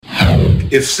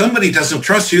If somebody doesn't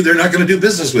trust you, they're not going to do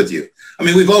business with you. I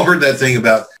mean, we've all heard that thing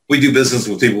about we do business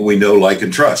with people we know, like,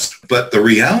 and trust. But the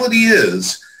reality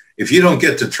is, if you don't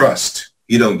get to trust,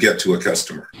 you don't get to a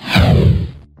customer.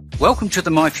 Welcome to the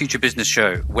My Future Business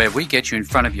Show, where we get you in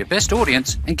front of your best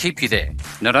audience and keep you there.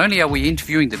 Not only are we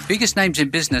interviewing the biggest names in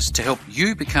business to help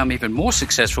you become even more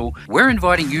successful, we're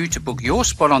inviting you to book your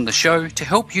spot on the show to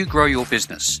help you grow your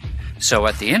business. So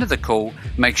at the end of the call,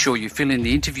 make sure you fill in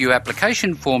the interview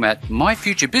application form at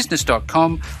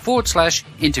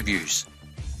myfuturebusiness.com/interviews.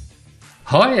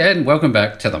 Hi and welcome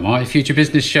back to the My Future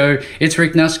Business Show. It's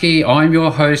Rick Nusky. I'm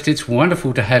your host. It's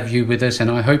wonderful to have you with us,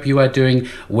 and I hope you are doing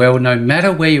well no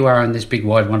matter where you are in this big,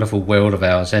 wide, wonderful world of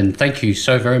ours. And thank you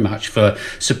so very much for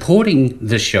supporting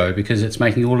the show, because it's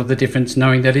making all of the difference,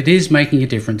 knowing that it is making a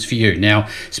difference for you. Now,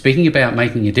 speaking about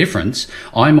making a difference,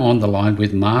 I'm on the line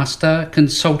with Master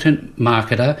Consultant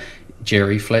Marketer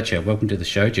Jerry Fletcher. Welcome to the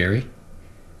show, Jerry.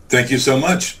 Thank you so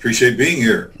much. Appreciate being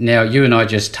here. Now, you and I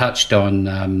just touched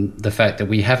on the fact that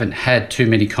we haven't had too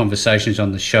many conversations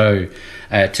on the show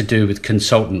to do with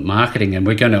consultant marketing, and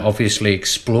we're going to obviously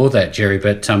explore that, Jerry.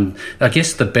 But I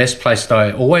guess the best place that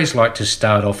I always like to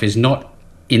start off is not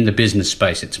in the business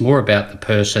space. It's more about the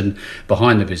person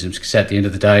behind the business, because at the end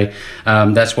of the day,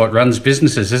 that's what runs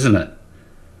businesses, isn't it?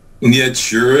 Yeah, it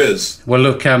sure is. Well,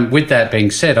 look, with that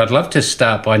being said, I'd love to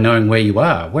start by knowing where you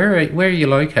are. Where are you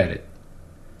located?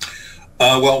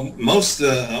 Well, most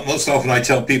often I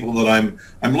tell people that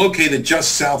I'm located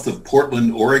just south of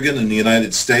Portland, Oregon, in the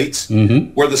United States,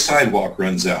 where the sidewalk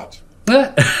runs out.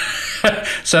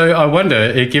 So I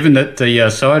wonder, given that the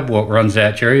sidewalk runs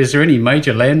out, Jerry, is there any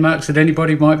major landmarks that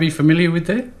anybody might be familiar with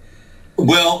there?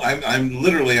 Well, I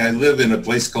live in a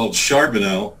place called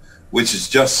Charbonneau, which is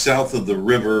just south of the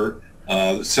river,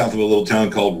 south of a little town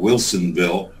called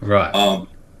Wilsonville. Right.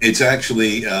 It's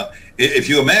actually, if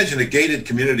you imagine a gated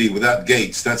community without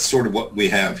gates, that's sort of what we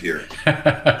have here.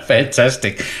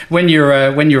 Fantastic. When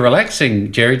you're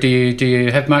relaxing, Jerry, do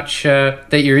you have much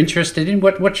that you're interested in?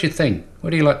 What's your thing?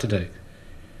 What do you like to do?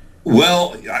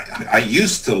 Well, I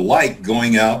used to like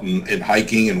going out and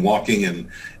hiking and walking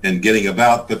and getting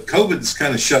about, but COVID's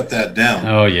kind of shut that down.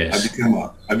 Oh yes.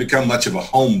 I've become much of a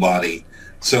homebody.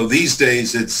 So these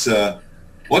days it's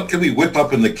what can we whip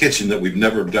up in the kitchen that we've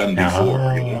never done before?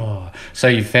 Oh, you know? So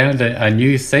you found a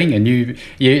new thing, are you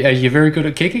very good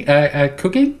at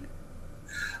cooking?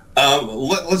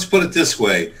 Let's put it this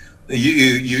way.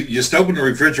 You just open the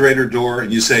refrigerator door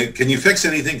and you say, can you fix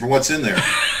anything from what's in there?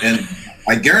 And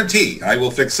I guarantee I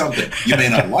will fix something. You may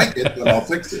not like it, but I'll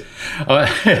fix it.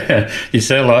 You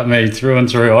sound like me through and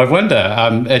through. I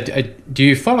wonder, do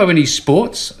you follow any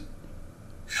sports?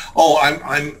 Oh,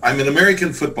 I'm an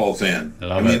American football fan.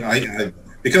 I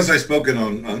because I've spoken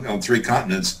on three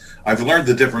continents, I've learned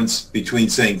the difference between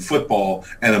saying football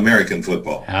and American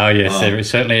football. Oh yes, there is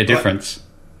certainly a difference.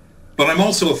 But I'm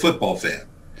also a football fan.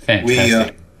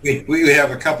 Fantastic. We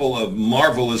have a couple of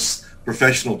marvelous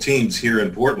professional teams here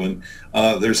in Portland.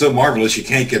 They're so marvelous you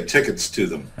can't get tickets to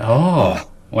them.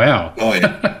 Wow. Oh,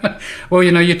 yeah. Well,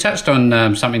 you touched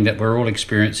on something that we're all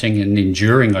experiencing and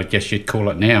enduring, I guess you'd call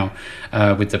it now,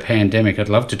 with the pandemic. I'd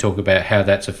love to talk about how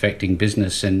that's affecting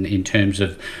business and in terms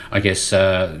of, I guess,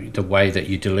 the way that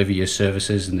you deliver your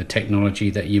services and the technology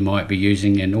that you might be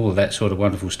using and all of that sort of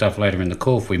wonderful stuff later in the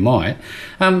call if we might.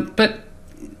 But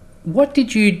what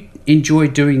did you enjoy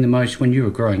doing the most when you were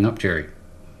growing up, Jerry?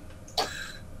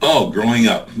 Oh, growing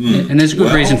up. And there's a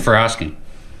good reason for asking.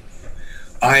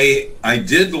 I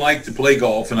did like to play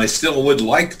golf, and I still would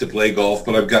like to play golf,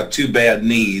 but I've got two bad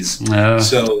knees.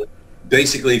 So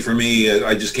basically for me,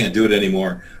 I just can't do it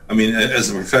anymore. I mean,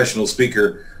 as a professional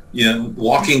speaker,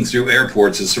 walking through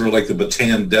airports is sort of like the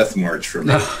Bataan Death March for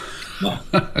me.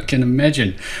 I can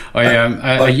imagine.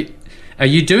 Are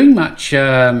you doing much,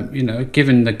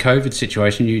 given the COVID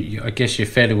situation, I guess you're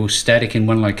fairly well static in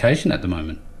one location at the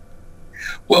moment?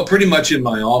 Well, pretty much in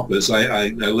my office. I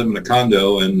live in a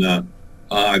condo, and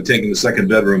I've taken the second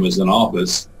bedroom as an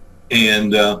office.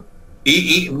 And when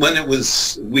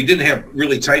we didn't have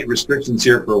really tight restrictions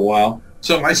here for a while,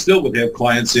 so I still would have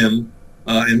clients in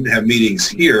and have meetings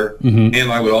here,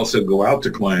 and I would also go out to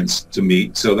clients to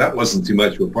meet. So that wasn't too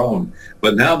much of a problem.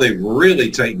 But now they've really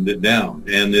tightened it down,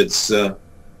 and it's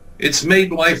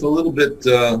made life a little bit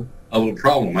of a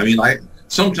problem. I mean,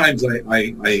 sometimes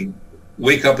I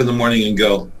wake up in the morning and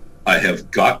go, I have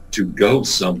got to go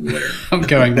somewhere. I'm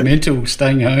going mental,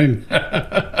 staying home.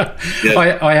 Yeah.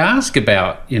 I ask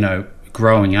about,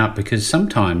 growing up, because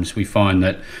sometimes we find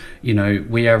that,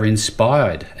 we are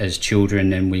inspired as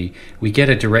children and we get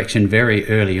a direction very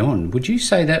early on. Would you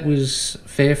say that was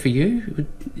fair for you?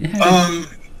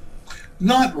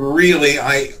 Not really.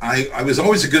 I was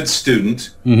always a good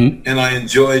student, Mm-hmm. and I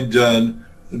enjoyed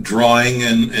drawing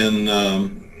and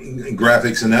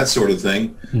graphics and that sort of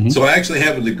thing. Mm-hmm. So I actually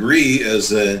have a degree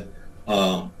as in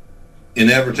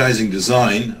advertising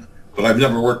design, but I've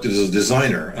never worked as a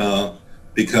designer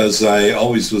because I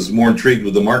always was more intrigued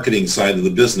with the marketing side of the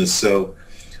business. So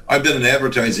I've been an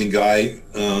advertising guy,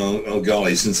 oh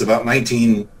golly, since about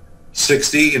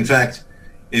 1960. In fact,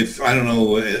 if I don't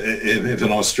know if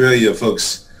in Australia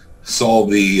folks saw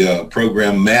the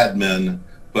program Mad Men,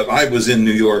 but I was in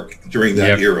New York during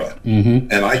that era,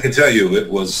 Mm-hmm. and I can tell you it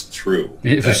was true.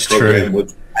 It was that program true.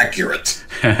 was accurate.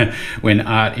 When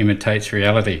art imitates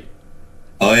reality.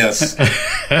 Oh yes.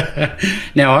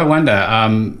 Now, I wonder,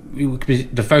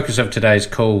 the focus of today's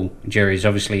call, Jerry, is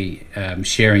obviously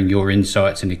sharing your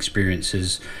insights and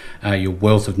experiences, your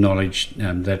wealth of knowledge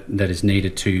that is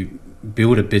needed to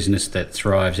build a business that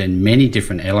thrives in many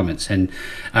different elements. And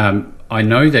I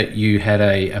know that you had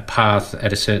a path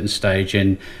at a certain stage,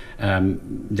 and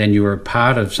then you were a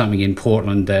part of something in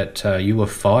Portland that you were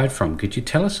fired from. Could you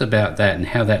tell us about that and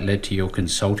how that led to your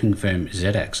consulting firm,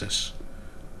 Z-Axis?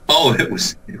 Oh, it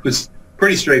was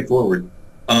pretty straightforward.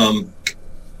 I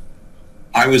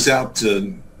was out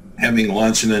having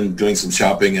lunch and then doing some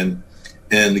shopping,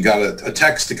 and got a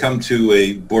text to come to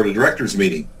a board of directors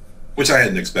meeting, which I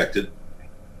hadn't expected.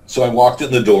 So I walked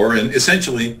in the door, and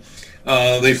essentially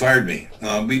they fired me.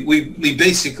 We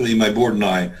basically, my board and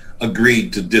I,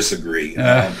 agreed to disagree.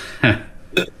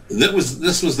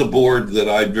 This was the board that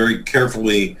I very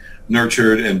carefully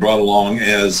nurtured and brought along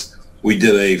as we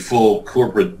did a full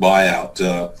corporate buyout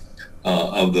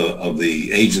of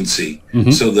the agency,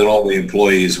 Mm-hmm. so that all the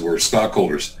employees were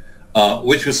stockholders,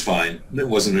 which was fine. It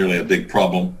wasn't really a big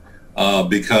problem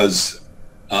because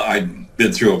I'd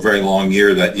been through a very long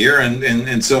year that year,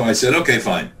 and so I said, okay,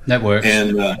 fine. That works.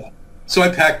 And so I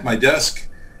packed my desk,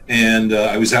 and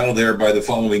I was out of there by the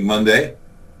following Monday,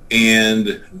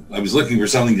 and I was looking for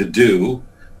something to do,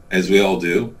 as we all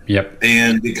do. Yep.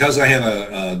 And because I had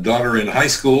a daughter in high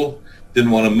school,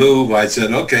 didn't want to move, I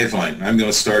said, okay, fine. I'm going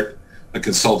to start a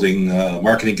consulting,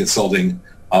 marketing consulting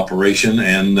operation,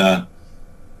 and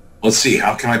let's see,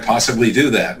 how can I possibly do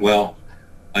that? Well,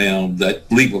 that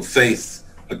leap of faith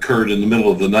occurred in the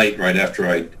middle of the night right after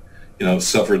I,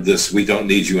 suffered this "we don't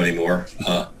need you anymore"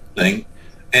 thing.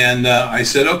 And I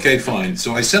said, okay, fine.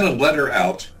 So I sent a letter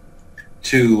out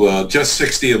to just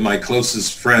 60 of my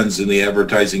closest friends in the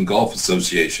Advertising Golf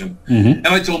Association. Mm-hmm. And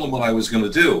I told them what I was going to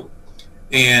do.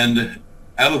 And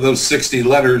out of those 60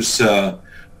 letters,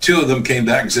 2 of them came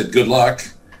back and said, good luck.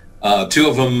 2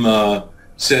 of them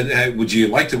said, hey, would you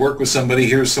like to work with somebody?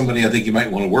 Here's somebody I think you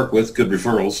might want to work with, good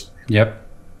referrals. Yep.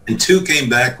 And 2 came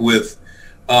back with,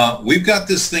 we've got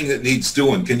this thing that needs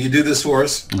doing. Can you do this for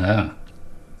us? Ah.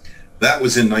 That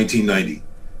was in 1990.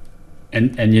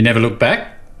 And you never looked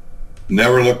back?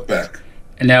 Never looked back.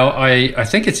 Now, I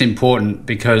think it's important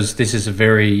because this is a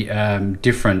very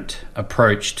different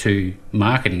approach to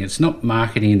marketing. It's not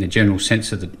marketing in the general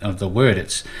sense of the word.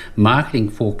 It's marketing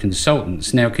for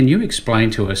consultants. Now, can you explain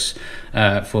to us,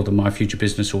 for the My Future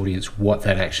Business audience, what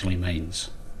that actually means?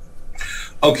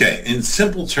 Okay. In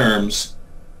simple terms,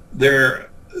 there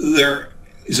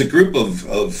is a group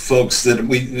of folks that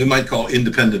we might call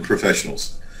independent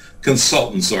professionals.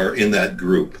 Consultants are in that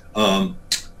group.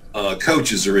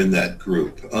 Coaches are in that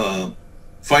group.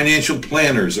 Financial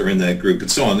planners are in that group,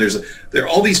 and so on. There are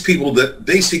all these people that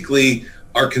basically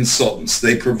are consultants.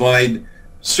 They provide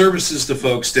services to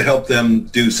folks to help them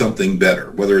do something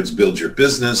better, whether it's build your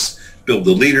business, build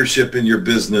the leadership in your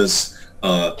business,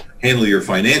 handle your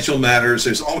financial matters.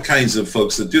 There's all kinds of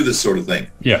folks that do this sort of thing.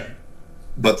 Yeah.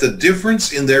 But the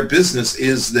difference in their business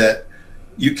is that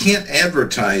you can't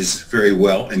advertise very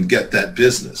well and get that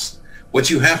business. What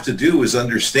you have to do is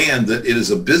understand that it is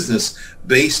a business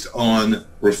based on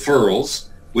referrals,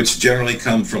 which generally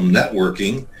come from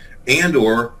networking and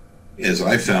or, as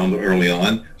I found early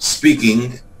on,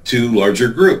 speaking to larger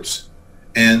groups.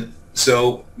 And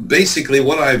so basically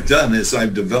what I've done is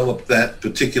I've developed that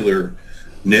particular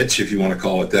niche, if you want to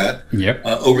call it that, Yep.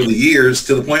 Over the years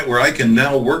to the point where I can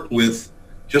now work with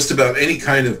just about any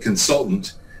kind of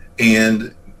consultant.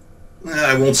 And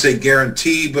I won't say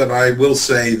guarantee, but I will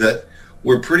say that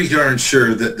we're pretty darn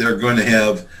sure that they're going to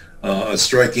have a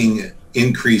striking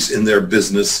increase in their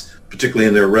business, particularly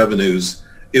in their revenues,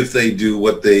 if they do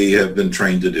what they have been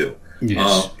trained to do.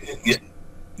 Yes.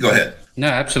 Go ahead. No,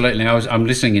 absolutely. I'm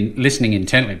listening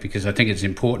intently because I think it's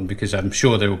important, because I'm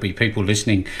sure there will be people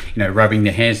listening, rubbing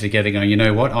their hands together going, you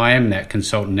know what, I am that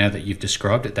consultant now that you've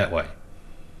described it that way.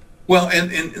 Well,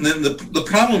 and then the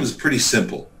problem is pretty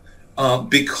simple.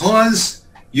 Because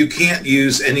you can't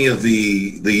use any of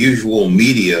the usual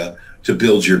media to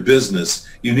build your business.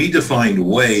 You need to find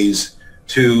ways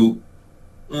to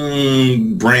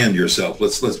brand yourself.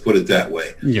 Let's put it that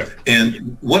way. Yeah.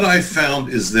 And what I found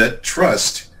is that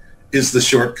trust is the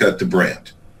shortcut to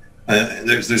brand.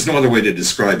 There's no other way to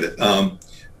describe it.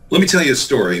 Let me tell you a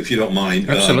story, if you don't mind.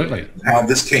 Absolutely. How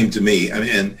this came to me. I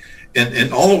mean,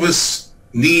 and all of us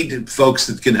need folks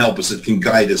that can help us, that can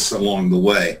guide us along the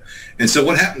way. And so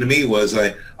what happened to me was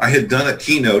I had done a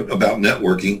keynote about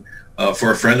networking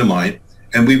for a friend of mine,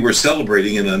 and we were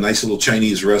celebrating in a nice little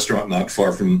Chinese restaurant not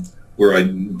far from where I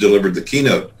delivered the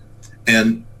keynote.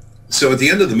 And so at the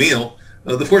end of the meal,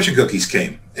 the fortune cookies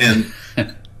came. And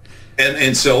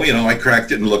and so, I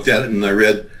cracked it and looked at it, and I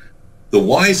read, "The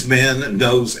wise man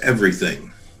knows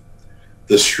everything.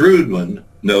 The shrewd one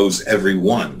knows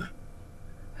everyone."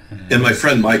 And my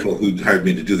friend Michael, who hired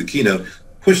me to do the keynote,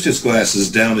 pushed his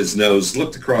glasses down his nose,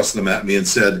 looked across them at me and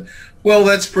said, "Well,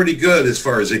 that's pretty good as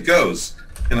far as it goes."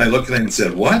 And I looked at him and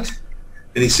said, "What?"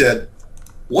 And he said,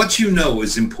 "What you know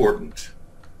is important.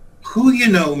 Who you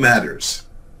know matters.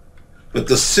 But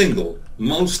the single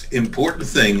most important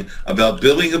thing about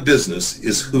building a business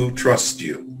is who trusts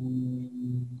you."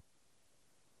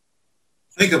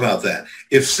 Think about that.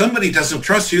 If somebody doesn't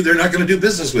trust you, they're not going to do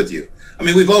business with you. I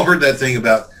mean, we've all heard that thing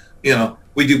about,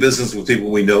 we do business with people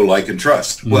we know, like, and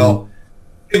trust. Mm-hmm. Well,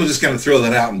 people just kind of throw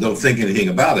that out and don't think anything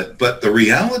about it. But the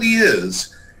reality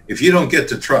is, if you don't get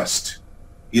to trust,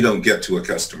 you don't get to a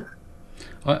customer.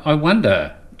 I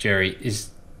wonder, Jerry, is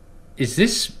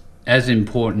this as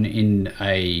important in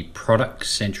a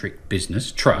product-centric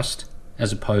business, trust,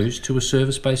 as opposed to a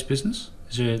service-based business?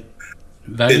 Is there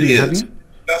value in having it?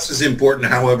 Trust is important.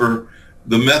 However,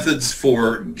 the methods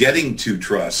for getting to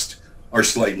trust are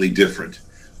slightly different.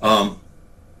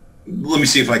 Let me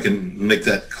see if I can make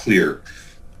that clear.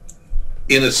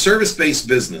 In a service-based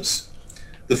business,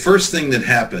 the first thing that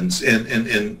happens,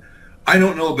 and I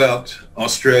don't know about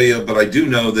Australia, but I do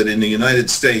know that in the United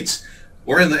States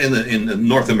or in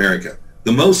North America,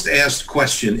 the most asked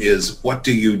question is, "What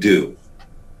do you do?"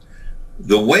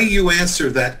 The way you answer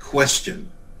that question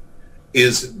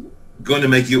is going to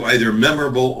make you either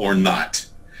memorable or not.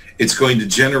 It's going to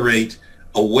generate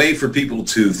a way for people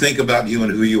to think about you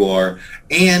and who you are,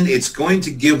 and it's going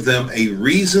to give them a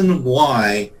reason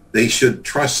why they should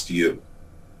trust you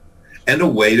and a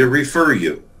way to refer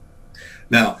you.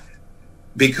 Now,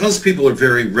 because people are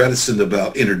very reticent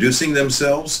about introducing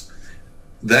themselves,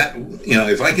 that,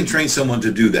 if I can train someone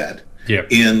to do that, yep,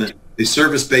 in a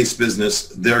service-based business,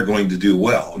 they're going to do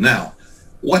well. Now,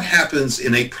 what happens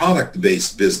in a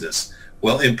product-based business?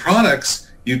 Well, in products,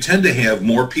 you tend to have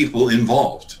more people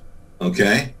involved,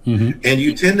 okay? Mm-hmm. And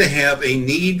you tend to have a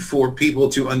need for people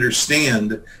to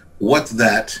understand what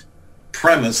that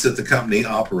premise that the company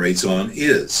operates on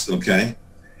is, okay?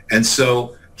 And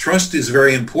so trust is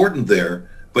very important there,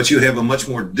 but you have a much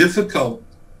more difficult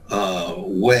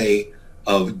way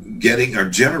of getting or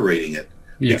generating it,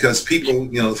 yeah, because people,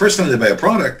 the first time they buy a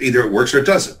product, either it works or it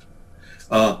doesn't.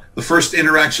 The first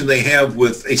interaction they have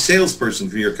with a salesperson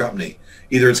for your company,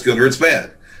 either it's good or it's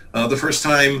bad. The first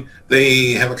time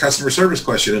they have a customer service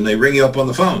question and they ring you up on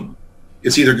the phone,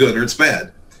 it's either good or it's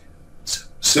bad.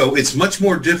 So it's much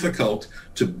more difficult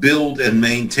to build and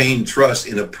maintain trust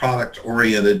in a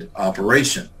product-oriented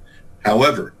operation.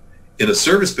 However, in a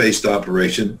service-based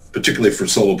operation, particularly for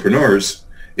solopreneurs,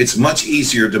 it's much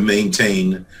easier to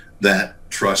maintain that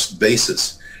trust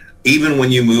basis. Even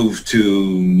when you move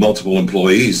to multiple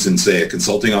employees in, say, a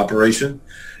consulting operation,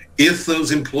 if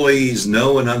those employees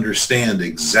know and understand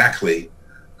exactly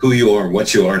who you are,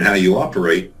 what you are, and how you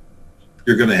operate,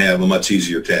 you're going to have a much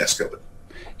easier task of it.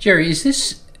 Jerry, is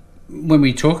this, when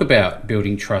we talk about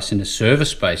building trust in a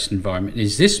service-based environment,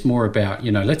 is this more about,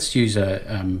 let's use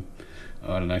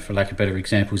I don't know, for lack of better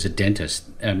examples, a dentist.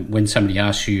 When somebody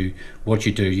asks you what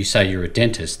you do, you say you're a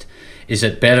dentist. Is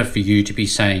it better for you to be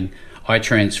saying, "I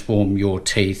transform your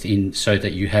teeth in so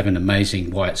that you have an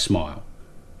amazing white smile"?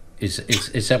 Is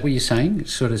that what you're saying?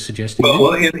 Sort of suggesting?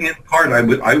 Well, in part,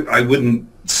 I wouldn't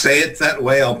say it that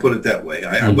way. I'll put it that way.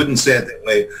 I wouldn't say it that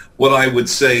way. What I would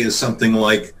say is something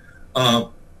like, "I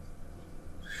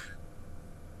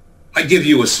give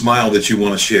you a smile that you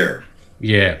want to share."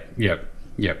 Yeah. Yep.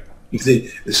 You see,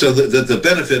 so the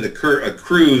benefit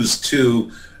accrues to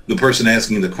the person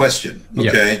asking the question,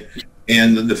 okay, yep,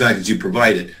 and the fact that you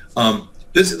provide it.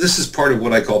 This is part of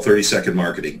what I call 30-second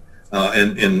marketing,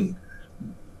 and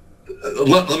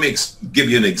let me give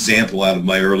you an example out of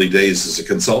my early days as a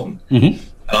consultant.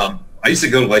 Mm-hmm. I used to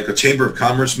go to like a Chamber of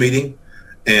Commerce meeting,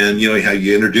 and how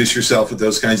you introduce yourself at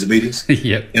those kinds of meetings.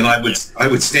 Yep. And I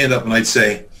would stand up and I'd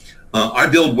say, I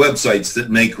build websites that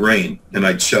make rain, and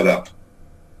I'd shut up.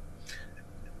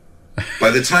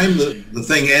 By the time the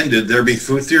thing ended, there'd be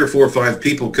 3 or 4 or 5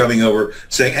 people coming over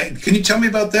saying, hey, can you tell me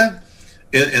about that?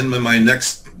 And my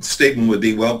next statement would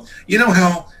be, well, you know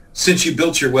how since you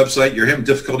built your website, you're having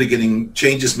difficulty getting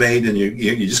changes made, and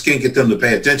you just can't get them to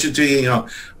pay attention to you.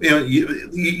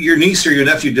 Your niece or your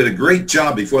nephew did a great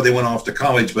job before they went off to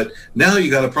college, but now you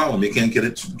got a problem. You can't get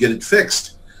it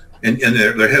fixed. And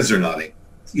their heads are nodding.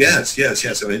 Yes.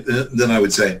 I mean, then I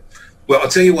would say, well, I'll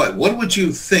tell you what would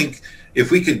you think if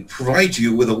we could provide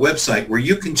you with a website where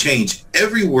you can change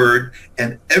every word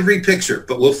and every picture,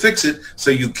 but we'll fix it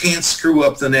so you can't screw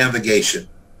up the navigation?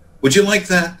 Would you like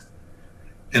that?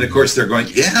 And of course they're going,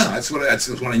 yeah, that's what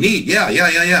I need.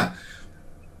 Yeah.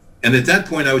 And at that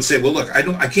point I would say, well, look,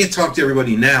 I can't talk to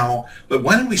everybody now, but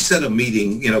why don't we set a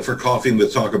meeting, for coffee, and we'll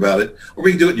talk about it, or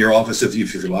we can do it in your office if you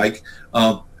like.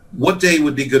 What day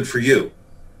would be good for you?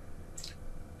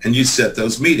 And you set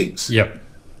those meetings. Yep.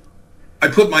 I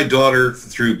put my daughter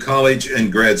through college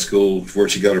and grad school before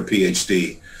she got her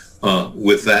PhD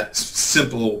with that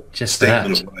simple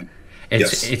statement of mine.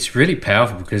 It's really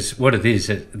powerful, because what it is,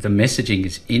 the messaging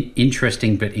is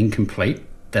interesting but incomplete.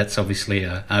 That's obviously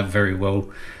a very well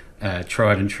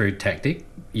tried and true tactic.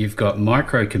 You've got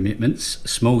micro commitments,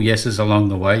 small yeses along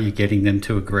the way. You're getting them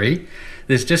to agree.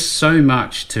 There's just so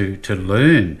much to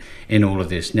learn in all of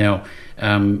this. Now,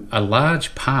 a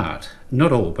large part,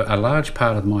 not all, but a large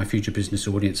part of my future business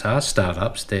audience are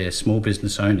startups. They're small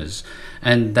business owners,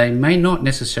 and they may not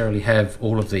necessarily have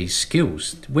all of these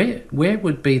skills. Where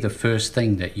would be the first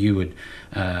thing that you would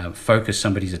focus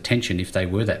somebody's attention if they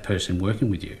were that person working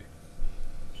with you?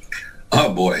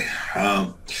 Oh boy.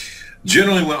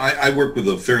 Generally, when I work with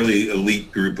a fairly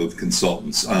elite group of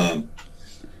consultants,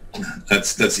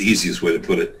 that's the easiest way to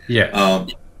put it. Yeah.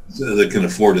 That can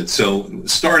afford it. So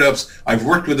startups, I've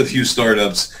worked with a few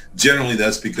startups. Generally,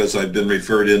 that's because I've been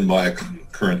referred in by a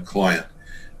current client.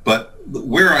 But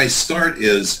where I start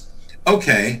is,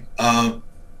 okay,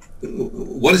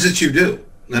 what is it you do?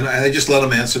 And I just let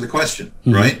them answer the question,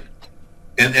 mm-hmm. right?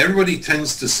 And everybody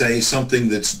tends to say something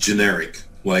that's generic,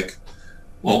 like,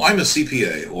 well, I'm a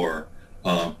CPA, or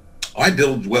I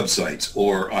build websites,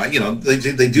 or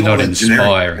they do all that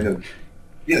generic. Kind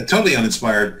of, totally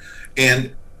uninspired.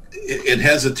 And it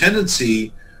has a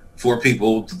tendency for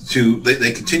people to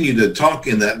they continue to talk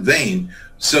in that vein,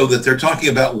 so that they're talking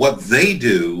about what they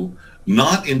do,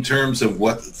 not in terms of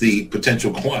what the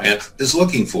potential client is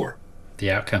looking for.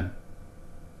 The outcome.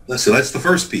 So that's the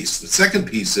first piece. The second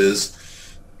piece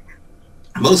is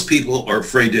most people are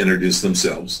afraid to introduce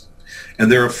themselves,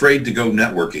 and they're afraid to go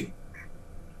networking.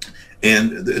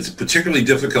 And it's particularly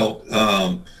difficult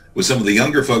with some of the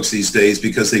younger folks these days,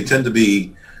 because they tend to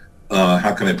be,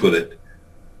 how can I put it?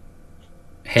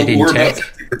 We're about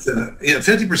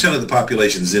 50% of the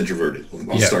population is introverted.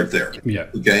 I'll start there. Yeah.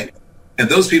 Okay. And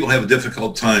those people have a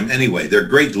difficult time anyway. They're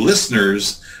great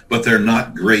listeners, but they're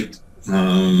not great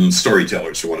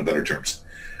storytellers, for want of better terms.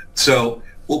 So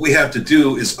what we have to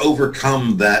do is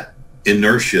overcome that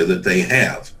inertia that they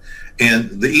have.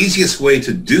 And the easiest way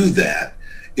to do that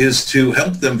is to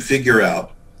help them figure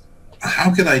out,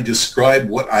 how can I describe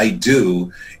what I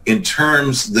do in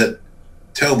terms that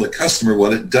tell the customer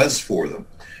what it does for them?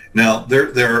 Now,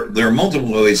 there are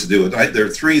multiple ways to do it. There are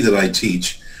 3 that I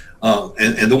teach,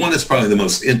 and the one that's probably the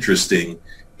most interesting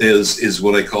is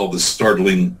what I call the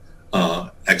startling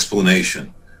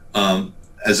explanation.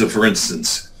 For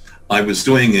instance, I was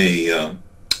doing a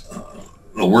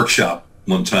workshop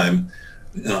one time,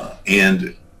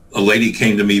 and a lady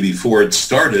came to me before it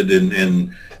started,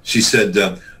 and she said,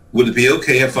 would it be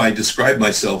okay if I describe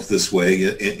myself this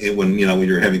way when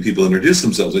you're having people introduce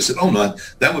themselves? I said, oh, no,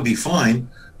 that would be fine.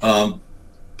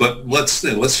 But let's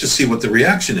just see what the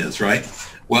reaction is, right?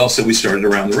 Well, so we started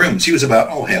around the room. She was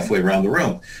about, halfway around the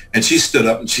room. And she stood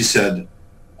up and she said,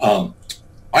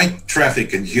 I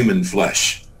traffic in human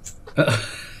flesh.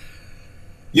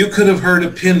 You could have heard a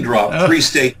pin drop 3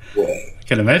 states away. I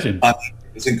can imagine.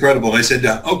 It's incredible. I said,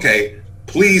 okay,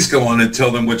 please go on and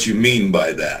tell them what you mean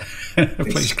by that.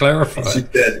 Please clarify. She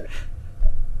said,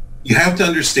 you have to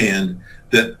understand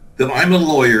that I'm a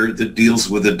lawyer that deals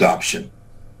with adoption.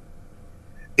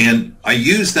 And I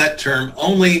use that term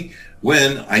only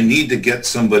when I need to get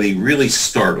somebody really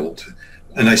startled.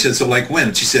 And I said, so like when?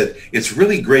 And she said, it's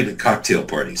really great at cocktail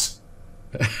parties.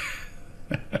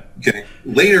 Okay.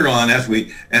 Later on, after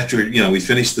we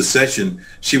finished the session,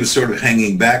 she was sort of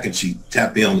hanging back, and she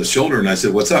tapped me on the shoulder, and I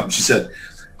said, what's up? And she said,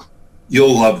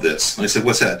 you'll love this. And I said,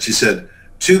 what's that? She said,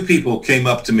 2 people came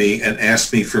up to me and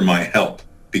asked me for my help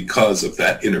because of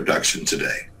that introduction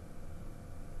today.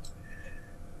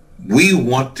 we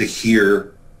want to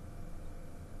hear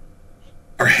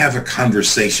or have a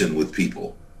conversation with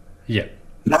people. Yeah.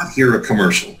 Not hear a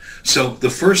commercial. So the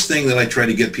first thing that I try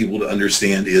to get people to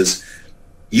understand is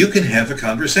you can have a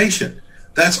conversation.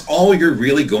 That's all you're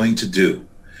really going to do.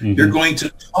 Mm-hmm. You're going to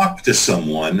talk to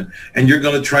someone and you're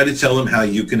going to try to tell them how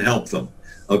you can help them.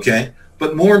 Okay?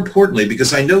 But more importantly,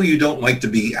 because I know you don't like to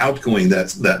be outgoing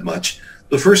that much,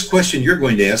 the first question you're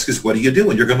going to ask is, what do you do?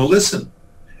 And you're going to listen.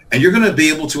 And you're going to be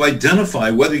able to identify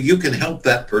whether you can help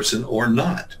that person or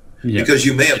not. Yeah. Because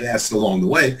you may have asked along the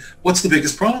way, what's the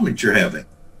biggest problem that you're having,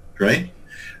 right?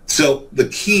 So the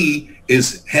key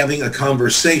is having a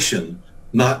conversation,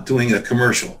 not doing a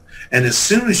commercial. And as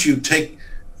soon as you take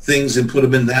things and put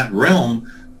them in that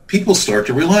realm, people start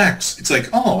to relax. It's like,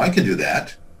 oh, I can do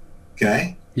that,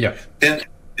 okay? Yeah.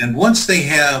 And once they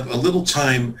have a little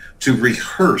time to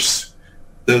rehearse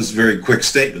those very quick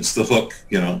statements, the hook,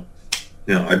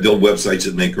 I build websites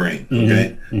that make rain,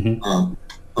 okay? Mm-hmm.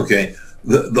 Okay.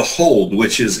 The hold,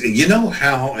 which is, you know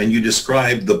how, and you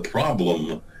describe the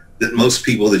problem that most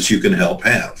people that you can help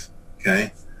have,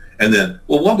 okay? And then,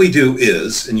 well, what we do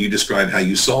is, and you describe how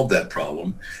you solve that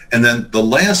problem. And then the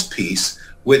last piece,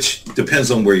 which depends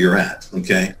on where you're at,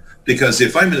 okay? Because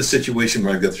if I'm in a situation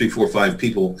where I've got 3, 4, 5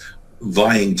 people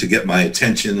vying to get my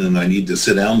attention and I need to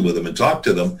sit down with them and talk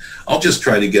to them, I'll just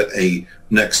try to get a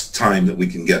next time that we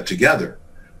can get together.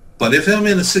 But if I'm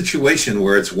in a situation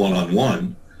where it's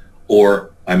one-on-one,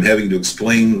 or I'm having to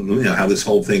explain how this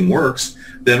whole thing works,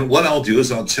 then what I'll do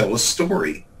is I'll tell a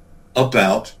story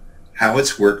about how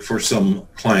it's worked for some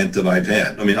client that I've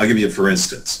had. I mean, I'll give you for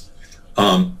instance.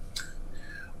 One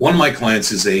of my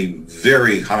clients is a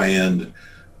very high-end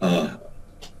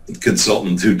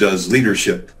consultant who does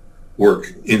leadership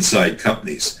work inside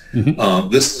companies. Mm-hmm.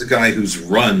 This is a guy who's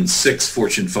run 6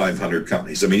 Fortune 500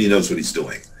 companies. I mean, he knows what he's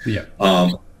doing. Yeah.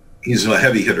 He's a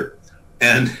heavy hitter.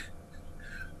 And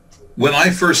when I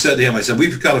first said to him, I said,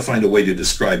 we've got to find a way to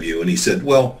describe you. And he said,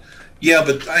 well, yeah,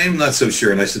 but I am not so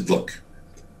sure. And I said, look,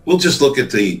 we'll just look at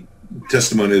the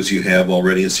testimonials you have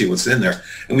already and see what's in there.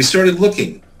 And we started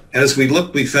looking. And as we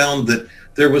looked, we found that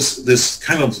there was this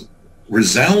kind of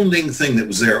resounding thing that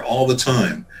was there all the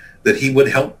time, that he would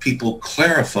help people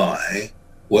clarify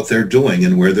what they're doing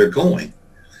and where they're going.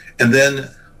 And then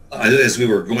as we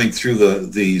were going through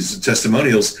these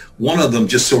testimonials, one of them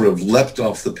just sort of leapt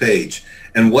off the page.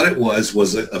 And what it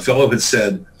was a fellow had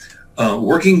said,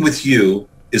 working with you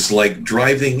is like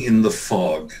driving in the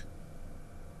fog.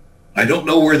 I don't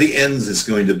know where the end is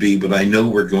going to be, but I know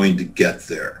we're going to get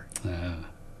there.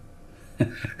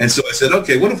 And so I said,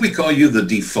 okay, what if we call you the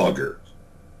defogger?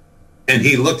 And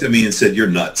he looked at me and said, you're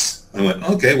nuts. I went,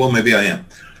 okay, well, maybe I am.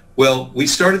 Well, we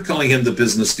started calling him the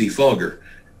business defogger.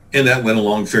 And that went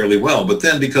along fairly well. But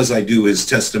then because I do his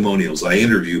testimonials, I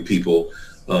interview people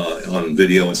on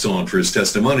video and so on for his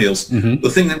testimonials. Mm-hmm. The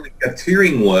thing that we kept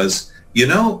hearing was,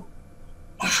 I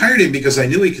hired him because I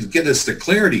knew he could get us to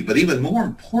clarity. But even more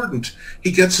important,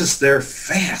 he gets us there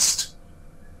fast.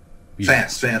 Yeah.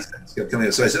 Fast. Kept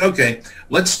coming. So I said, okay,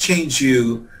 let's change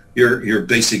your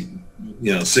basic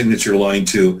signature line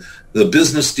to the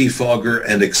business defogger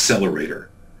and accelerator.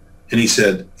 And he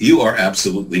said, you are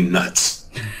absolutely nuts.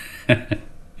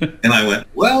 And I went,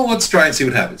 well, let's try and see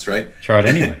what happens, right? Try it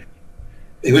anyway.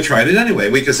 He would try it anyway,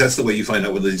 because that's the way you find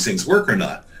out whether these things work or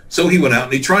not. So he went out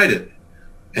and he tried it.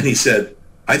 And he said,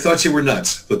 I thought you were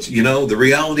nuts. But, the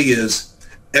reality is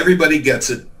everybody gets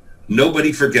it.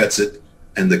 Nobody forgets it.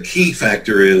 And the key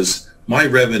factor is my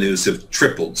revenues have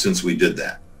tripled since we did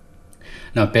that.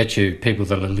 Now, I bet you people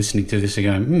that are listening to this are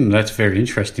going, that's very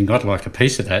interesting. I'd like a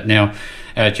piece of that. Now,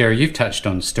 Jerry, you've touched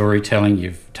on storytelling,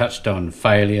 you've touched on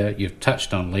failure, you've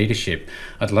touched on leadership.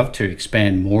 I'd love to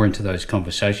expand more into those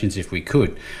conversations if we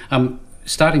could.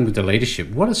 Starting with the leadership,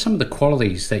 what are some of the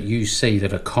qualities that you see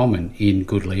that are common in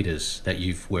good leaders that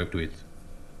you've worked with?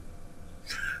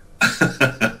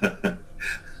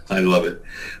 I love it.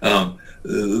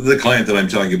 The client that I'm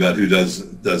talking about who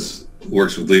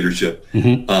works with leadership,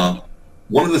 mm-hmm.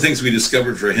 One of the things we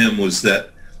discovered for him was that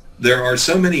there are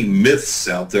so many myths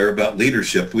out there about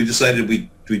leadership. We decided we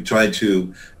tried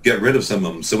to get rid of some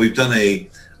of them. So we've done a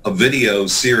video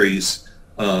series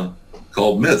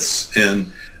called Myths.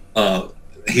 And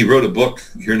he wrote a book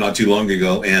here not too long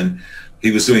ago, and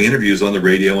he was doing interviews on the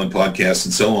radio and podcasts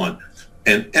and so on.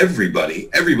 And everybody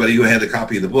who had a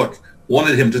copy of the book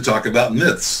wanted him to talk about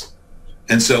myths.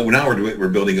 And so now we're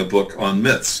building a book on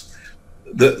myths.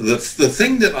 The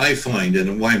thing that I find,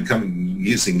 and why I'm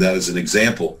using that as an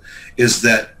example, is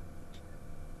that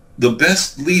the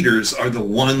best leaders are the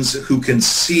ones who can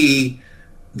see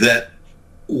that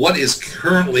what is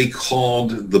currently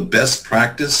called the best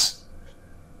practice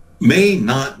may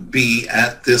not be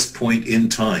at this point in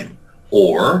time,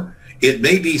 or it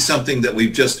may be something that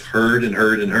we've just heard and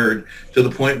heard and heard to the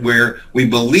point where we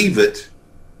believe it,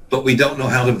 but we don't know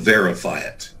how to verify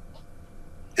it.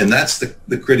 And that's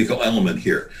the critical element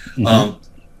here. Mm-hmm.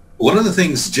 One of the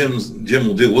things Jim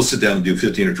will do, we'll sit down and do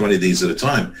 15 or 20 of these at a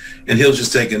time, and he'll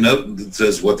just take a note that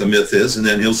says what the myth is, and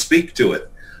then he'll speak to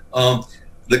it.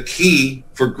 The key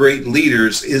for great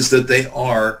leaders is that they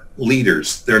are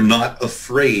leaders. They're not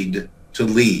afraid to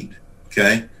lead,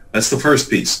 okay? That's the first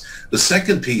piece. The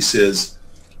second piece is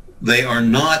they are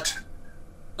not,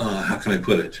 how can I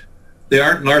put it? They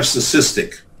aren't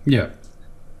narcissistic. Yeah.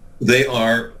 They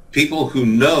are people who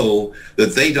know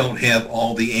that they don't have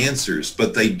all the answers,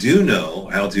 but they do know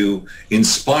how to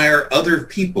inspire other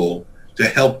people to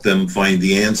help them find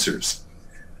the answers.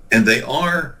 And they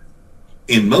are,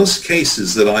 in most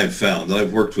cases that I've found, and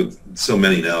I've worked with so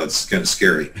many now, it's kind of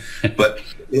scary, but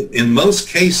in most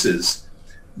cases,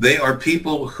 they are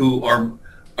people who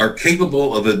are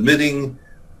capable of admitting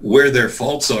where their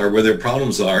faults are, where their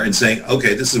problems are, and saying,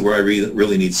 okay, this is where I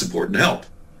really need support and help.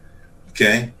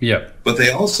 Okay? Yeah. But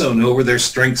they also know where their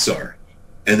strengths are,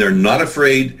 and they're not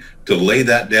afraid to lay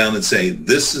that down and say,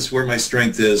 this is where my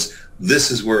strength is, this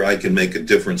is where I can make a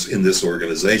difference in this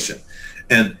organization.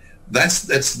 And that's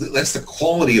the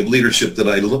quality of leadership that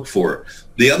I look for.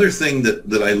 The other thing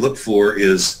that I look for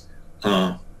is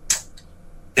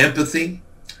empathy.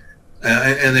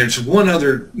 And there's one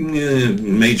other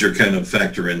major kind of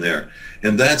factor in there,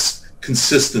 and that's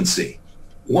consistency.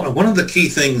 One of the key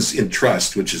things in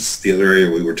trust, which is the other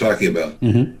area we were talking about,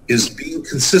 mm-hmm. is being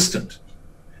consistent.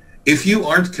 If you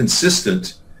aren't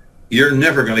consistent, you're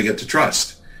never going to get to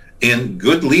trust. And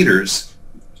good leaders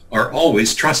are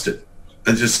always trusted.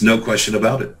 There's just no question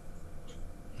about it.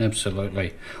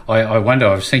 Absolutely. I wonder,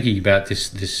 I was thinking about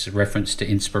this reference to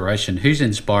inspiration. Who's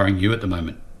inspiring you at the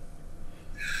moment?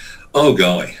 Oh,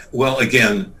 golly. Well,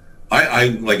 again,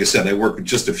 I like I said, I work with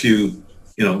just a few,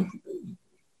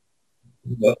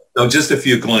 just a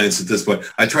few clients at this point.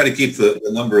 I try to keep the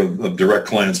number of direct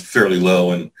clients fairly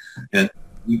low, and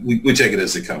we take it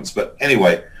as it comes. But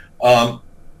anyway, some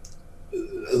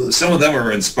of them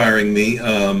are inspiring me.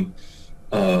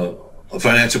 A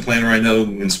financial planner I know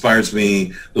inspires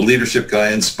me. The leadership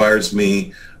guy inspires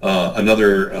me.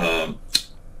 Another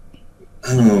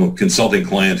consulting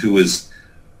client who is,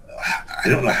 I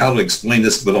don't know how to explain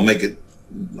this, but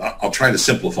I'll try to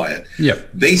simplify it. Yeah.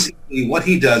 Basically, what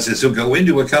he does is he'll go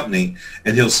into a company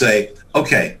and he'll say,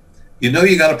 okay, you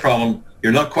got a problem.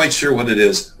 You're not quite sure what it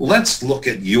is. Let's look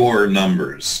at your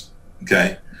numbers.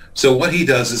 Okay. So what he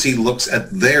does is he looks at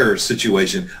their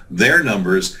situation, their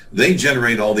numbers, they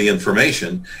generate all the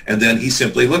information, and then he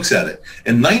simply looks at it.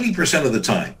 And 90% of the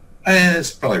time,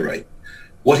 it's probably right,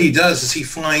 what he does is he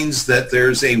finds that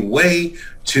there's a way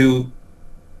to,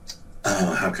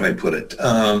 how can I put it,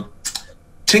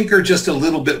 tinker just a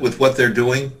little bit with what they're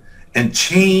doing and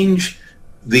change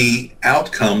the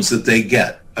outcomes that they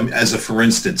get. I mean, for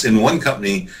instance, in one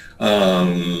company,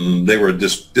 they were a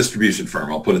distribution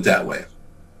firm, I'll put it that way.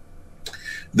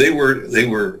 They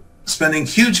were spending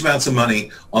huge amounts of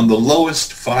money on the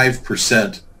lowest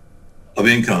 5% of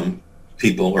income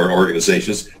people or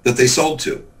organizations that they sold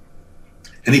to.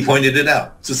 And he pointed it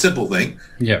out. It's a simple thing.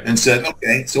 Yeah. And said,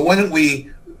 okay, so why don't we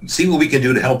see what we can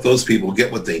do to help those people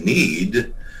get what they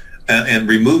need and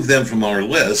remove them from our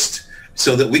list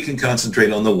so that we can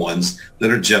concentrate on the ones that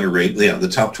are generating, the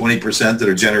top 20% that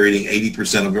are generating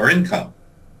 80% of our income.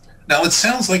 Now, it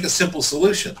sounds like a simple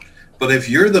solution. But if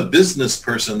you're the business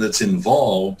person that's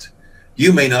involved,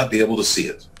 you may not be able to see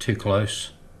it. Too close.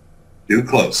 Too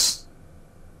close.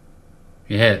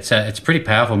 Yeah, it's pretty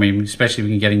powerful. I mean, especially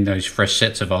when you're getting those fresh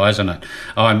sets of eyes on it.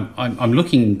 I'm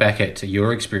looking back at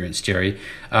your experience, Jerry,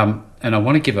 and I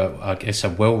want to give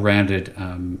a well-rounded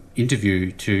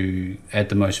interview to add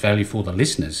the most value for the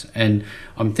listeners. And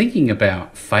I'm thinking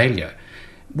about failure.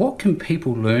 What can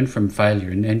people learn from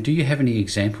failure? And do you have any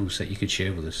examples that you could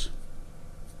share with us?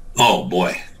 Oh,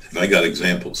 boy, have I got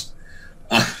examples.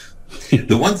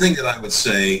 The one thing that I would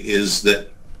say is that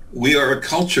we are a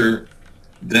culture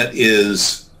that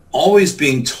is always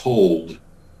being told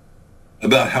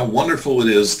about how wonderful it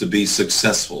is to be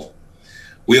successful.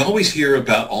 We always hear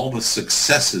about all the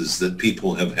successes that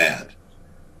people have had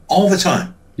all the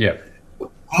time. Yeah. The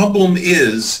problem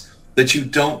is that you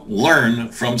don't learn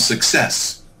from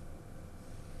success.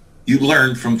 You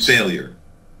learn from failure.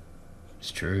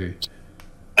 It's true.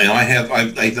 And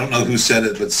I don't know who said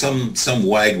it, but some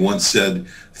wag once said,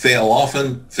 fail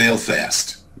often, fail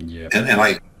fast. Yeah. And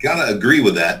I got to agree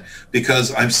with that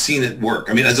because I've seen it work.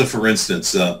 I mean, for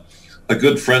instance, a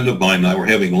good friend of mine and I were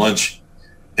having lunch,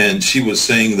 and she was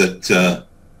saying that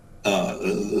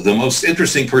the most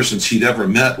interesting person she'd ever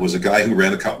met was a guy who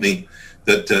ran a company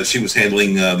that she was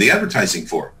handling the advertising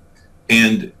for.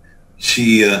 And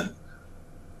she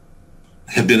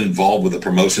had been involved with a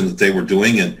promotion that they were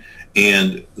doing,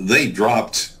 and they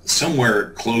dropped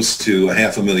somewhere close to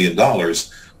 $500,000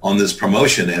 on this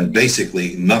promotion, and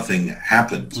basically nothing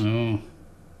happened.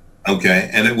 Okay,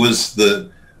 and it was the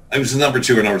number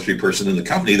 2 or number 3 person in the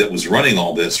company that was running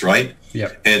all this, right? Yeah.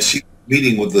 And she was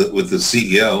meeting with the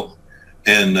CEO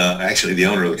and actually the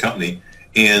owner of the company,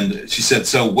 and she said,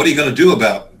 "So what are you going to do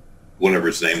about whatever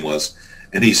his name was?"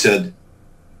 And he said,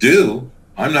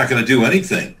 "I'm not going to do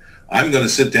anything. I'm going to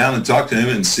sit down and talk to him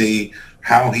and see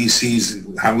how he sees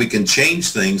how we can change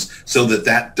things so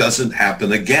that doesn't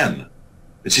happen again."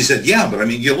 And she said, "Yeah, but I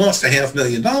mean, you lost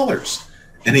 $500,000.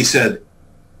 And he said,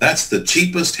 "That's the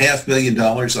cheapest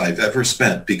 $500,000 I've ever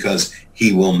spent, because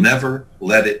he will never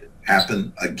let it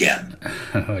happen again."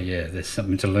 Oh yeah, there's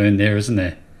something to learn there, isn't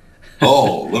there?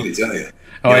 Oh, let me tell you.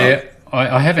 Yeah.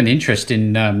 I have an interest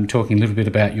in talking a little bit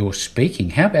about your speaking.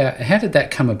 How did that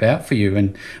come about for you,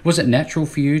 and was it natural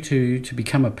for you to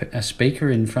become a speaker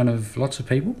in front of lots of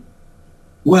people?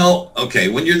 Well, okay,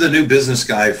 when you're the new business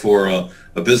guy for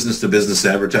a business-to-business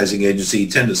advertising agency, you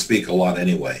tend to speak a lot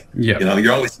anyway. Yeah.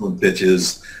 You're always doing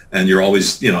pitches, and you're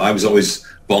always, I was always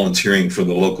volunteering for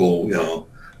the local,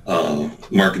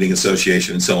 marketing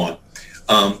association and so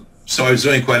on. So I was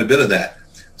doing quite a bit of that.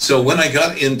 So when I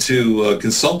got into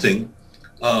consulting,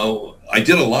 I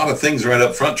did a lot of things right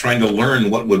up front, trying to learn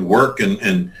what would work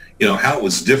and how it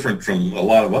was different from a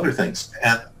lot of other things.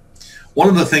 And one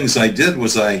of the things I did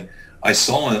was I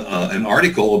saw an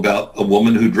article about a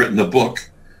woman who'd written a book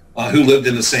who lived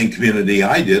in the same community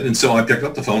I did. And so I picked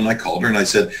up the phone and I called her and I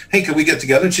said, "Hey, can we get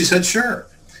together?" And she said, "Sure."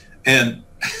 And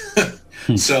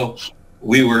so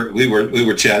we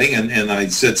were chatting, and I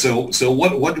said, so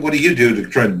what do you do to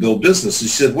try to build business? And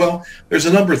she said, "Well, there's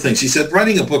a number of things." She said,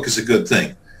 "Writing a book is a good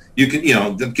thing. You can,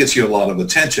 that gets you a lot of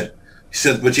attention." She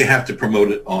said, "But you have to promote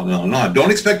it on and on and on.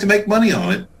 Don't expect to make money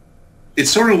on it.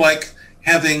 It's sort of like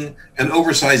having an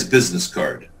oversized business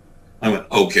card." I went,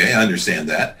 "Okay, I understand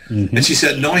that." Mm-hmm. And she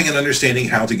said, "Knowing and understanding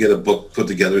how to get a book put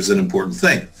together is an important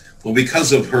thing." Well,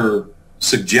 because of her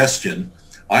suggestion,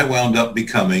 I wound up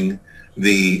becoming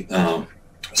the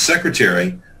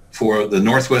secretary for the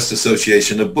Northwest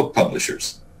Association of Book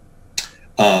Publishers,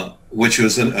 which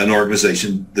was an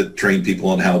organization that trained people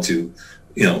on how to,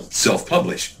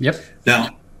 self-publish. Yep.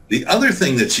 Now, the other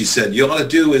thing that she said you ought to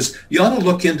do is you ought to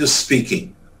look into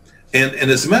speaking. And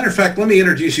as a matter of fact, let me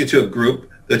introduce you to a group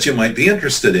that you might be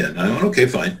interested in. I went, "Okay,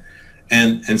 fine."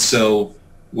 And so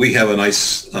we have a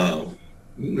nice,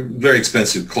 very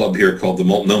expensive club here called the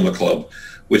Multnomah Club,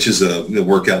 which is a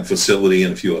workout facility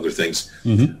and a few other things,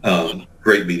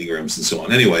 great meeting rooms and so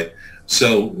on. Anyway,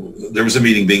 so there was a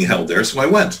meeting being held there, so I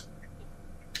went.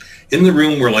 In the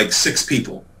room were like 6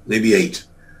 people, maybe 8,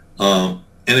 and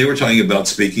they were talking about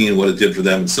speaking and what it did for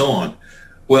them and so on.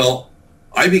 Well,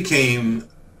 I became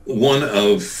one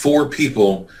of 4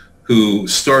 people who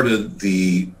started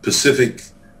the Pacific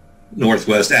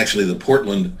Northwest, actually the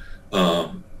Portland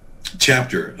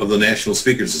chapter of the National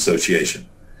Speakers Association.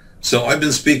 So I've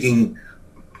been speaking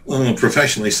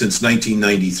professionally since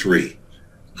 1993.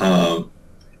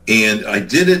 And I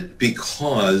did it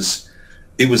because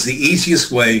it was the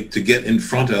easiest way to get in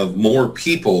front of more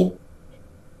people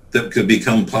that could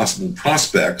become possible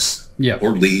prospects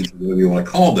or leads, whatever you want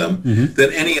to call them,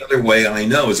 than any other way I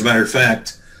know. As a matter of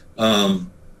fact,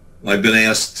 I've been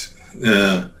asked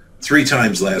 3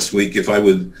 times last week if I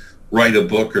would write a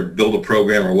book or build a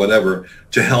program or whatever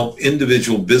to help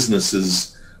individual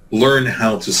businesses learn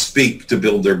how to speak to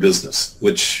build their business,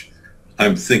 which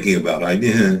I'm thinking about. I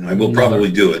will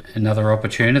probably do it. Another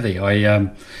opportunity.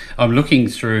 I'm looking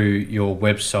through your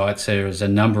websites. There's a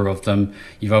number of them.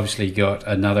 You've obviously got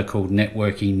another called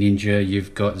Networking Ninja.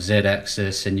 You've got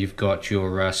Z-Access, and you've got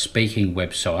your speaking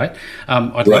website.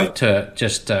 I'd like to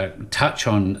just touch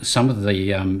on some of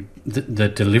the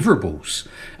deliverables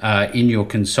in your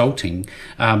consulting.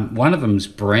 One of them's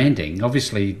branding.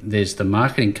 Obviously, there's the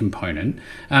marketing component.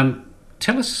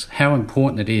 Tell us how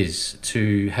important it is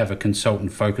to have a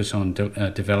consultant focus on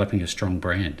developing a strong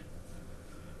brand.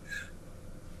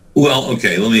 Well,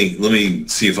 okay, let me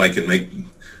see if I can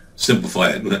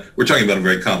simplify it. We're talking about a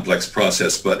very complex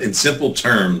process, but in simple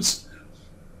terms,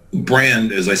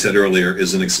 brand, as I said earlier,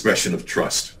 is an expression of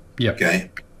trust. Yep.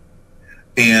 Okay?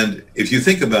 And if you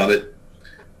think about it,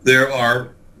 there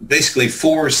are basically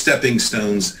 4 stepping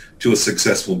stones to a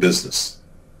successful business.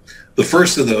 The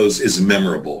first of those is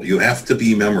memorable. You have to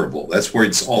be memorable. That's where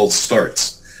it all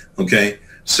starts. Okay?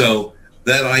 So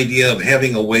that idea of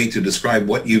having a way to describe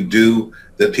what you do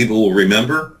that people will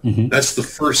remember, that's the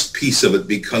first piece of it,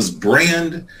 because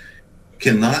brand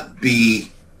cannot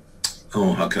be,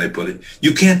 how can I put it?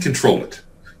 You can't control it.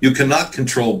 You cannot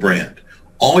control brand.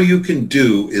 All you can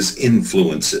do is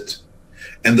influence it.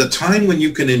 And the time when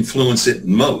you can influence it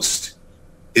most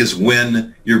is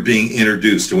when you're being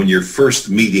introduced or when you're first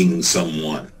meeting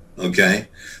someone, okay?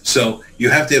 So you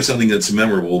have to have something that's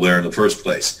memorable there in the first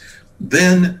place.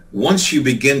 Then once you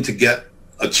begin to get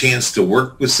a chance to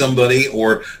work with somebody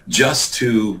or just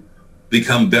to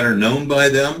become better known by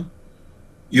them,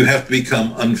 you have to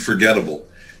become unforgettable.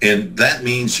 And that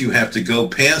means you have to go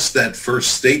past that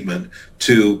first statement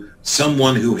to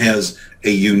someone who has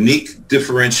a unique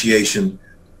differentiation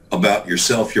about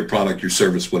yourself, your product, your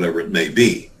service, whatever it may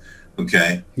be.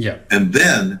 Okay? Yeah. And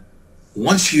then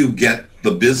once you get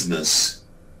the business,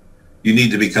 you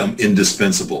need to become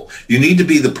indispensable. You need to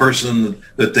be the person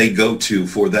that they go to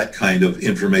for that kind of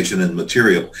information and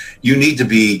material. You need to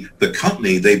be the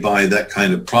company they buy that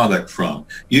kind of product from.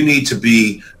 You need to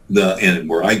be and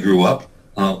where I grew up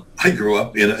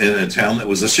in a town that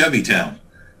was a Chevy town.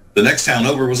 The next town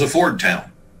over was a Ford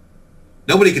town.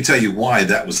 Nobody could tell you why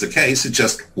that was the case. It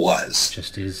just was.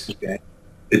 Just is. Okay.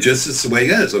 It just is the way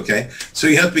it is, okay? So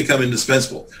you have to become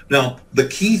indispensable. Now, the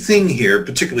key thing here,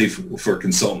 particularly for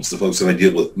consultants, the folks that I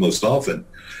deal with most often,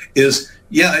 is,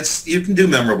 you can do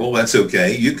memorable, that's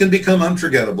okay. You can become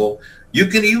unforgettable. You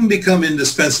can even become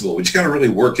indispensable, but you got to really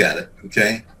work at it,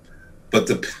 okay? But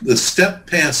the step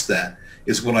past that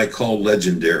is what I call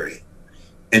legendary.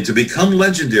 And to become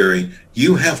legendary,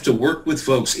 you have to work with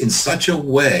folks in such a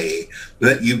way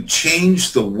that you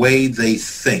change the way they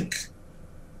think.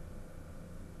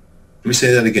 Let me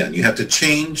say that again. You have to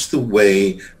change the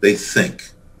way they think,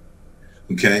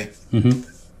 okay? And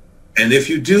if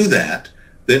you do that,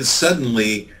 then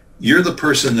suddenly you're the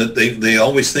person that they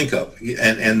always think of.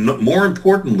 And more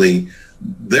importantly,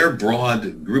 their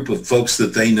broad group of folks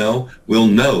that they know will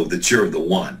know that you're the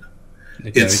one.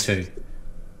 The go-to.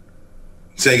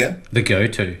 Say again? The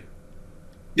go-to.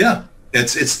 Yeah.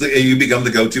 You become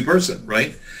the go-to person,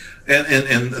 right?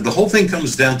 And the whole thing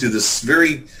comes down to this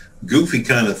very goofy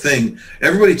kind of thing.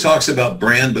 Everybody talks about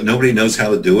brand, but nobody knows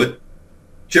how to do it.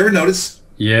 Did you ever notice?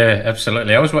 Yeah,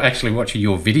 absolutely. I was actually watching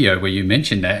your video where you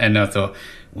mentioned that, and I thought,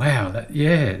 wow,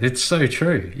 it's so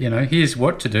true. Here's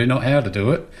what to do, not how to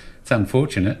do it. It's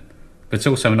unfortunate, but it's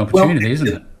also an opportunity, isn't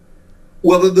it?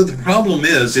 Well, the problem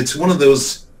is it's one of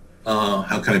those,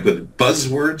 how can I put it,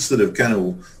 buzzwords that have kind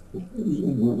of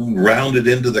rounded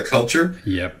into the culture.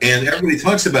 Yep. And everybody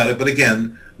talks about it, but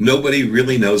again, nobody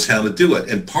really knows how to do it.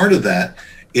 And part of that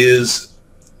is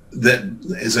that,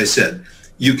 as I said,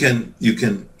 you can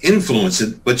influence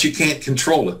it, but you can't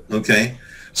control it, okay?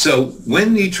 So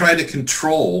when you try to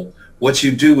control, what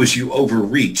you do is you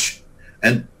overreach,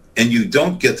 and you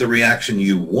don't get the reaction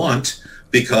you want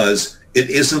because it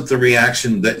isn't the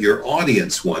reaction that your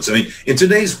audience wants. I mean, in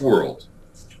today's world,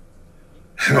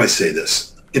 how do I say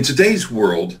this? In today's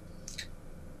world,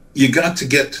 you got to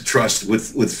get to trust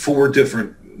with four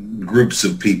different groups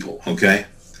of people, okay?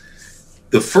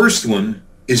 The first one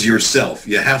is yourself.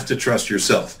 You have to trust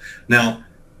yourself. Now,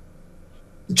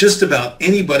 just about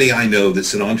anybody I know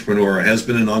that's an entrepreneur or has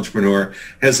been an entrepreneur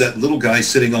has that little guy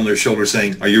sitting on their shoulder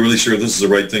saying, are you really sure this is the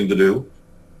right thing to do?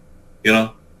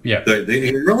 Yeah.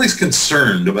 They're really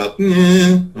concerned about,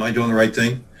 am I doing the right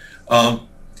thing?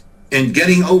 And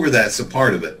getting over that's a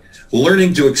part of it.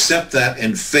 Learning to accept that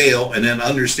and fail and then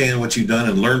understand what you've done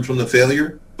and learn from the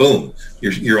failure, boom,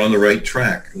 you're on the right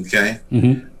track, okay?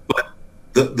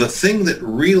 But the thing that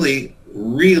really,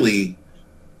 really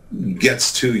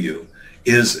gets to you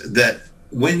is that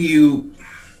when you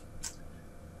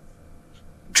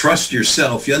trust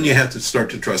yourself, then you have to start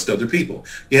to trust other people.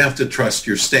 You have to trust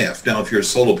your staff. Now, if you're a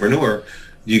solopreneur,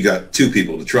 you got two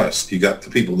people to trust. You got the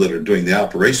people that are doing the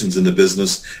operations in the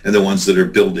business and the ones that are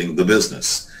building the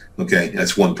business. Okay,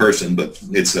 that's one person, but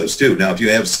it's those two. Now, if you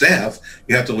have staff,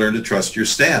 you have to learn to trust your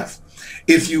staff.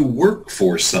 If you work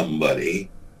for somebody,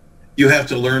 you have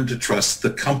to learn to trust the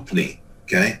company,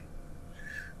 okay?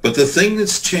 But the thing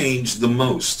that's changed the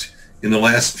most in the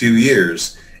last few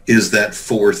years is that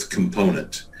fourth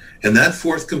component. And that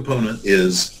fourth component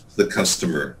is the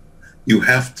customer. You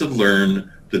have to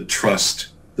learn to trust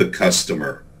the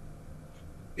customer.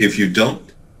 If you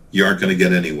don't, you aren't going to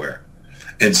get anywhere.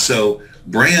 And so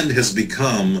brand has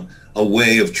become a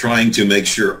way of trying to make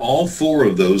sure all four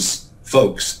of those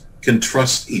folks can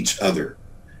trust each other.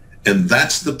 And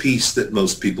that's the piece that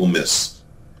most people miss.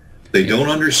 They don't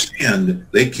understand.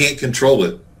 They can't control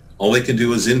it. All they can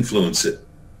do is influence it.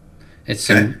 It's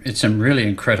some really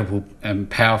incredible and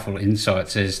powerful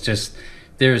insights.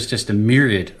 There is just a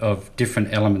myriad of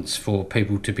different elements for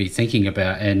people to be thinking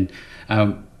about. And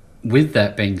with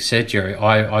that being said, Jerry,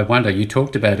 I wonder, you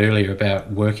talked about earlier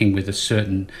about working with a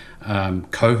certain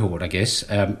cohort, I guess.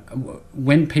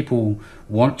 When people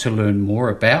want to learn more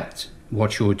about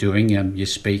what you're doing, your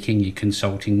speaking, your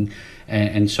consulting,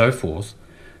 and so forth,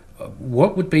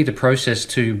 what would be the process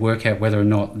to work out whether or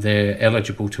not they're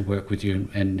eligible to work with you,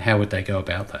 and how would they go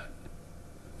about that?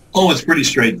 Oh, it's pretty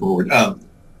straightforward.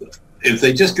 If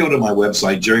they just go to my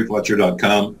website,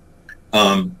 jerryfletcher.com,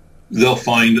 they'll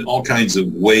find all kinds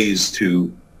of ways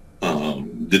to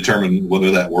determine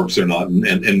whether that works or not,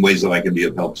 and ways that I can be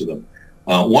of help to them.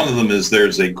 One of them is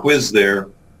there's a quiz there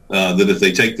that if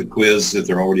they take the quiz, if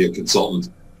they're already a consultant,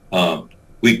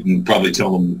 we can probably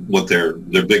tell them what their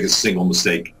biggest single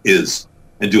mistake is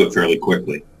and do it fairly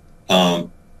quickly.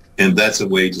 And that's a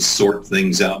way to sort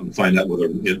things out and find out whether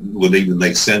it would even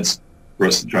make sense for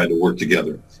us to try to work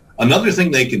together. Another thing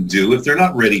they can do, if they're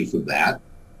not ready for that,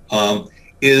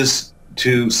 is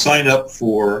to sign up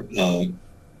for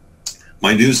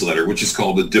my newsletter, which is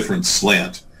called A Different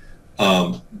Slant.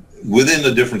 Within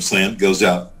A Different Slant, goes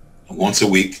out once a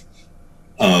week.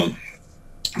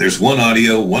 There's one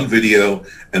audio, one video,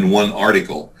 and one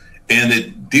article. And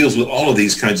it deals with all of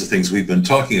these kinds of things we've been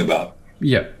talking about.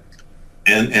 Yeah.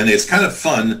 And it's kind of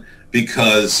fun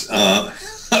because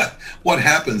what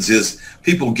happens is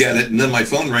people get it, and then my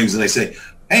phone rings and they say,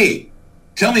 hey,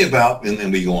 tell me about, and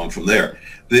then we go on from there.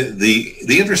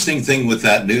 The interesting thing with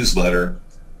that newsletter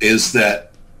is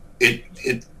that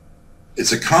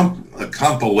it's a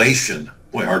compilation.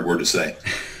 Boy, hard word to say.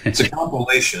 It's a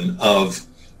compilation of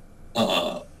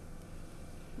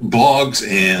blogs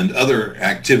and other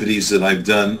activities that I've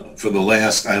done for the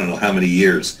last, I don't know how many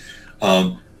years.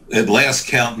 At last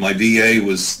count, my VA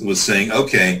was saying,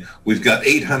 okay, we've got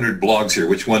 800 blogs here.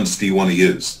 Which ones do you want to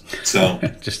use? So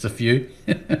just a few.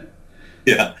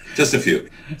 Yeah, just a few.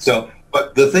 So,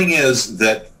 but the thing is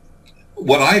that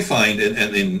what I find,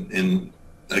 and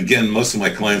again, most of my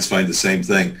clients find the same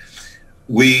thing.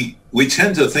 We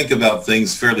tend to think about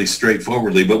things fairly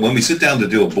straightforwardly, but when we sit down to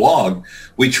do a blog,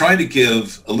 we try to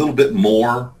give a little bit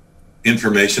more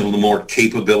information, a little more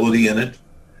capability in it.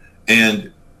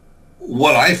 And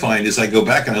what I find is I go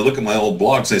back and I look at my old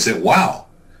blogs and I say, wow,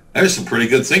 there's some pretty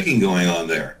good thinking going on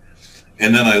there.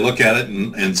 And then I look at it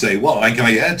and say, well, can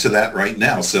I add to that right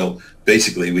now? So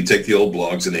basically we take the old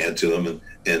blogs and add to them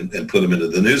and put them into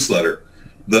the newsletter.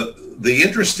 The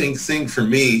interesting thing for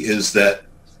me is that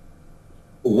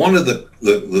one of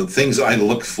the things I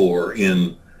look for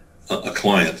in a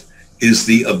client is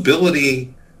the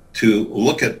ability to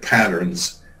look at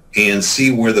patterns and see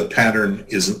where the pattern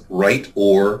isn't right,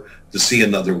 or to see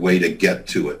another way to get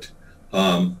to it.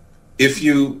 If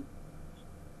you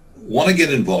want to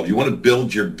get involved, you want to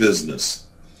build your business,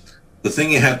 the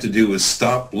thing you have to do is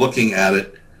stop looking at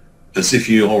it as if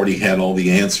you already had all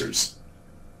the answers.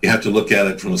 You have to look at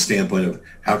it from a standpoint of,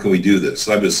 how can we do this?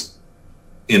 I was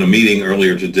in a meeting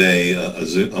earlier today, a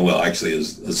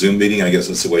Zoom meeting, I guess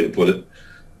that's the way to put it,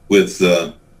 with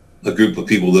a group of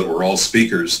people that were all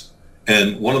speakers.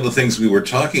 And one of the things we were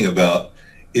talking about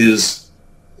is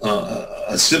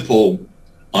a simple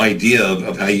idea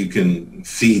of how you can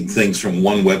feed things from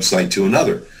one website to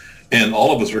another. And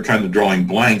all of us were kind of drawing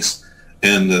blanks.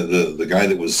 And the guy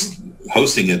that was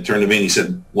hosting it turned to me and he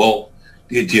said, well,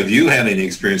 have you had any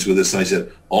experience with this? And I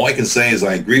said, all I can say is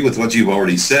I agree with what you've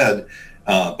already said.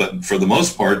 But for the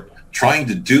most part, trying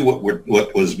to do what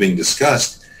was being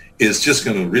discussed is just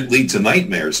going to lead to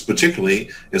nightmares, particularly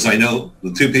as I know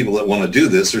the two people that want to do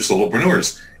this are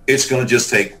solopreneurs. It's going to just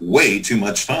take way too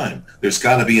much time. There's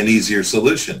got to be an easier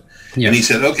solution. Yeah. And he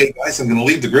said, okay, guys, I'm going to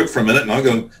leave the group for a minute and I'm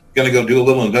going to go do a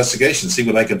little investigation, see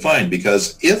what I can find.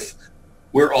 Because if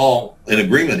we're all in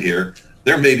agreement here,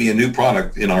 there may be a new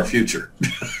product in our future.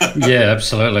 Yeah,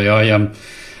 absolutely.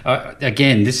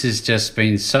 Again, this has just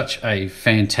been such a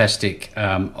fantastic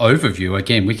overview.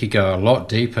 Again, we could go a lot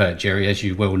deeper, Jerry, as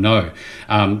you well know.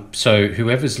 So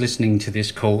whoever's listening to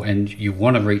this call and you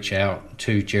want to reach out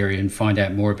to Jerry and find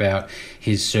out more about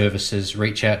his services,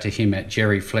 reach out to him at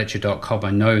jerryfletcher.com.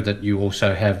 I know that you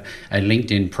also have a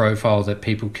LinkedIn profile that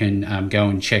people can go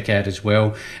and check out as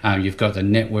well. You've got the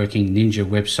Networking Ninja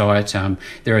website.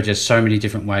 There are just so many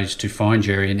different ways to find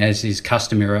Jerry, and as is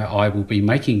customary, I will be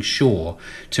making sure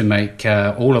to make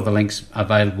all of the links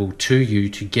available to you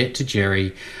to get to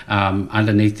Jerry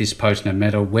underneath this post. No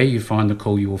matter where you find the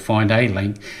call, you will find a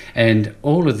link. And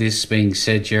all of this being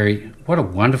said, Jerry, what a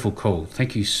wonderful call.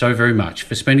 Thank you so very much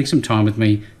for spending some time with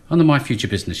me on the My Future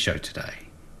Business Show today.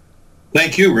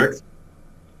 Thank you, Rick.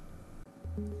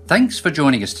 Thanks for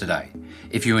joining us today.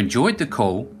 If you enjoyed the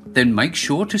call, then make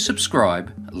sure to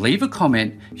subscribe, leave a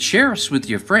comment, share us with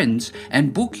your friends,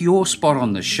 and book your spot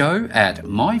on the show at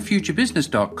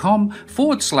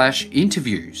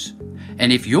myfuturebusiness.com/interviews.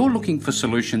 And if you're looking for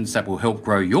solutions that will help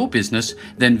grow your business,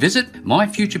 then visit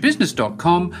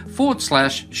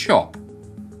myfuturebusiness.com/shop.